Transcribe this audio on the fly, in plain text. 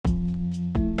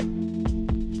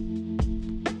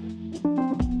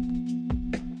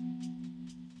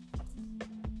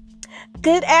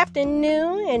Good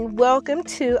afternoon and welcome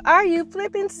to Are You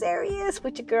Flipping Serious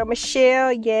with your girl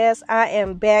Michelle. Yes, I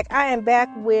am back. I am back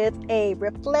with a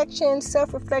reflection,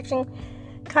 self-reflection,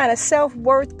 kind of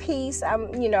self-worth piece.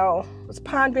 Was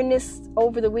pondering this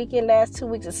over the weekend, last 2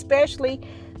 weeks, especially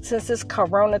since this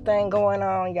corona thing going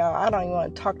on, y'all. I don't even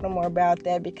want to talk no more about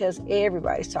that because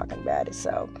everybody's talking about it.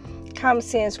 So common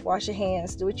sense, wash your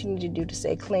hands, do what you need to do to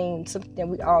stay clean, something that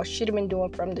we all should have been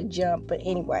doing from the jump. But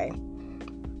anyway,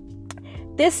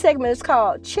 this segment is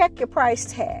called Check Your Price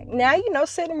Tag. Now,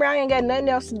 sitting around, you ain't got nothing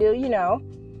else to do,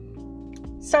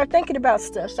 start thinking about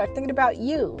stuff. Start thinking about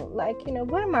you. Like,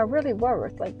 what am I really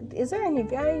worth? Like, is there any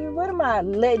value? What am I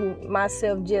letting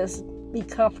myself just be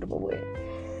comfortable with?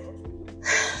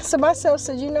 So myself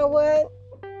said, you know what?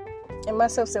 And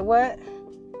myself said, what?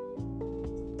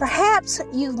 Perhaps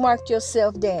you've marked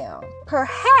yourself down.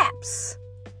 Perhaps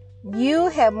you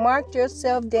have marked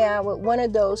yourself down with one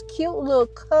of those cute little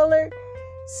colored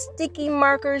sticky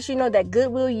markers, that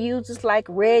Goodwill uses, like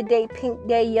red day, pink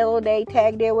day, yellow day,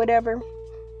 tag day, whatever.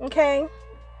 Okay?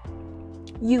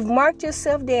 You've marked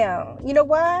yourself down. You know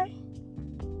why?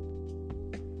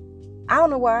 I don't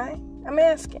know why. I'm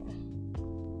asking.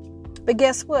 But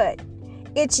guess what?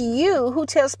 It's you who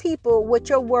tells people what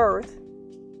you're worth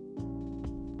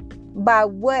by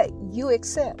what you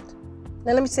accept.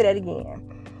 Now let me say that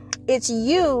again. It's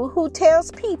you who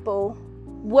tells people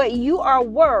what you are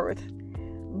worth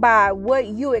by what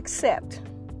you accept.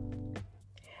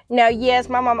 Now, yes,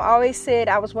 my mom always said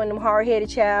I was one of them hard-headed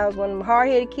childs, one of them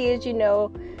hard-headed kids,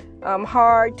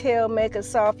 hard tail make a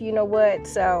soft, what.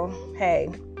 So, hey,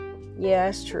 yeah,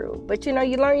 it's true. But, you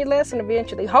learn your lesson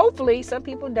eventually. Hopefully, some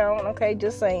people don't, okay,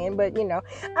 just saying. But,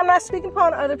 I'm not speaking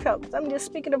upon other folks. I'm just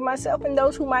speaking of myself and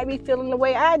those who might be feeling the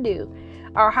way I do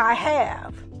or I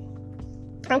have.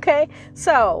 Okay,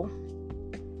 so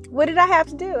what did I have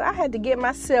to do? I had to get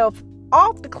myself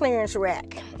off the clearance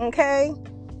rack, okay?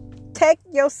 Take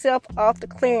yourself off the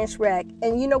clearance rack.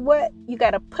 And you know what? You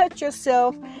got to put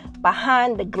yourself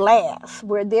behind the glass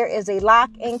where there is a lock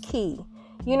and key.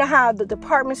 You know how the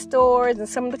department stores and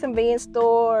some of the convenience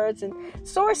stores and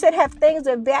stores that have things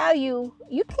of value,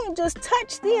 you can't just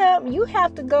touch them. You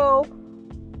have to go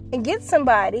and get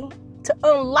somebody to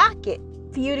unlock it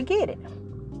for you to get it.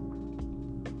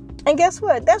 And guess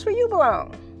what? That's where you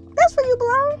belong. That's where you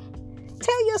belong.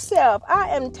 Tell yourself, I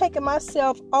am taking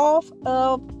myself off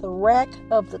of the rack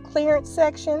of the clearance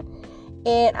section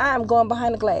and I am going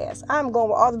behind the glass. I'm going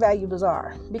where all the valuables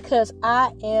are because I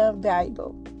am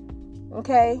valuable.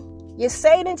 Okay? You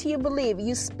say it until you believe it.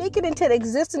 You speak it into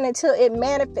existence until it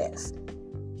manifests.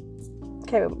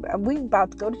 Okay, we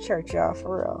about to go to church, y'all,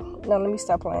 for real. No, let me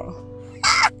stop playing.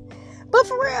 But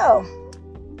for real,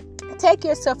 take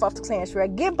yourself off the clearance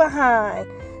rack. Get behind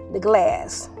the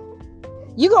glass.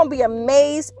 You're going to be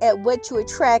amazed at what you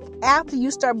attract after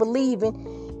you start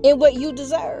believing in what you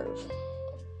deserve.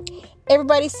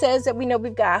 Everybody says that we've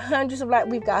got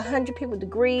we've got 100 people with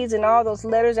degrees and all those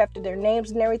letters after their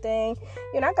names and everything.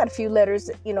 I got a few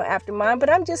letters, after mine, but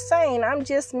I'm just saying, I'm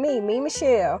just me,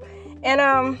 Michelle.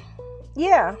 And,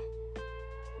 yeah,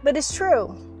 but it's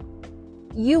true.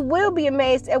 You will be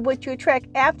amazed at what you attract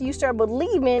after you start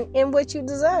believing in what you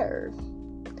deserve.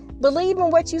 Believe in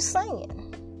what you're saying.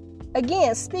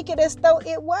 Again, speak it as though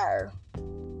it were.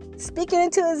 Speak it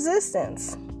into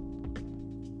existence.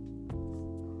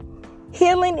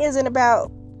 Healing isn't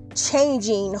about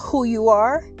changing who you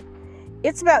are.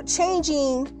 It's about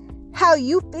changing how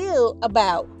you feel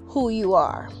about who you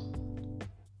are.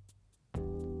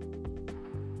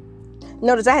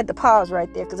 Notice I had to pause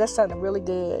right there because that sounded really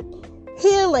good.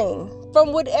 Healing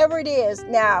from whatever it is.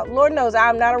 Now, Lord knows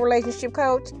I'm not a relationship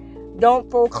coach. Don't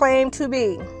proclaim to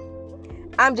be.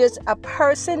 I'm just a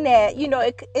person that,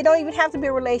 it don't even have to be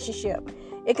a relationship.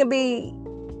 It can be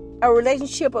a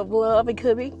relationship of love. It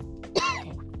could be.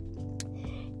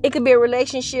 It could be a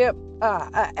relationship,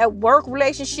 a work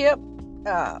relationship,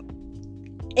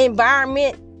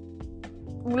 environment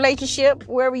relationship,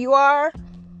 wherever you are.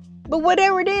 But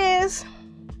whatever it is,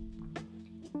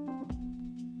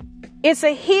 it's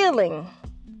a healing.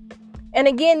 And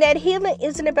again, that healing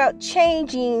isn't about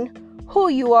changing who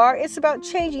you are. It's about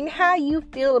changing how you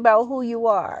feel about who you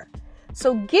are.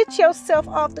 So get yourself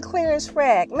off the clearance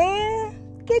rack, man.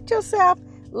 Get yourself,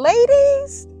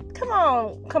 ladies. Come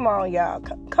on, y'all.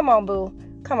 Come on, boo.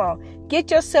 Come on.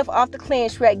 Get yourself off the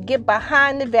clearance rack. Get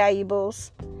behind the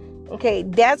valuables. Okay,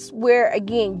 that's where,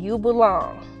 again, you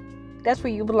belong. That's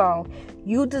where you belong.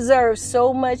 You deserve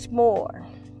so much more.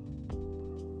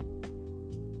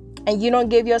 And you don't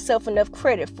give yourself enough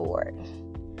credit for it.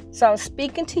 So I'm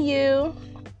speaking to you.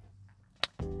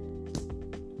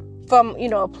 from,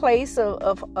 a place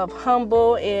of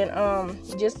humble and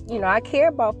just, I care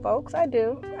about folks. I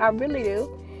do. I really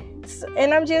do.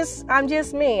 And I'm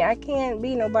just me. I can't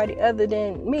be nobody other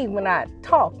than me when I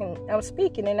talk and I'm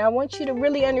speaking. And I want you to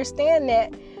really understand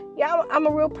that, I'm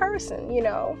a real person,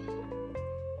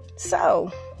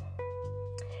 So,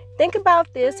 think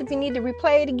about this. If you need to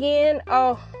replay it again,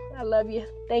 oh, I love you.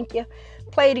 Thank you.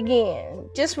 Play it again.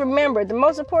 Just remember, the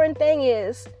most important thing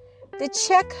is to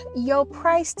check your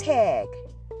price tag.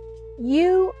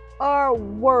 You are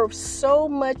worth so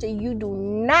much and you do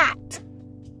not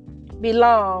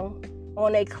belong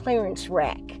on a clearance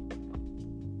rack.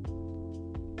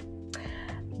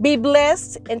 Be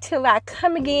blessed until I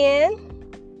come again.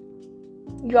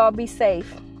 You all be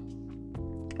safe.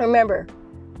 Remember,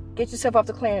 get yourself off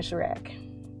the clearance rack.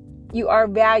 You are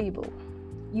valuable.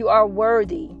 You are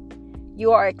worthy.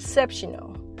 You are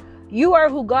exceptional. You are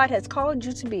who God has called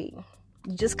you to be.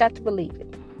 You just got to believe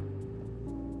it.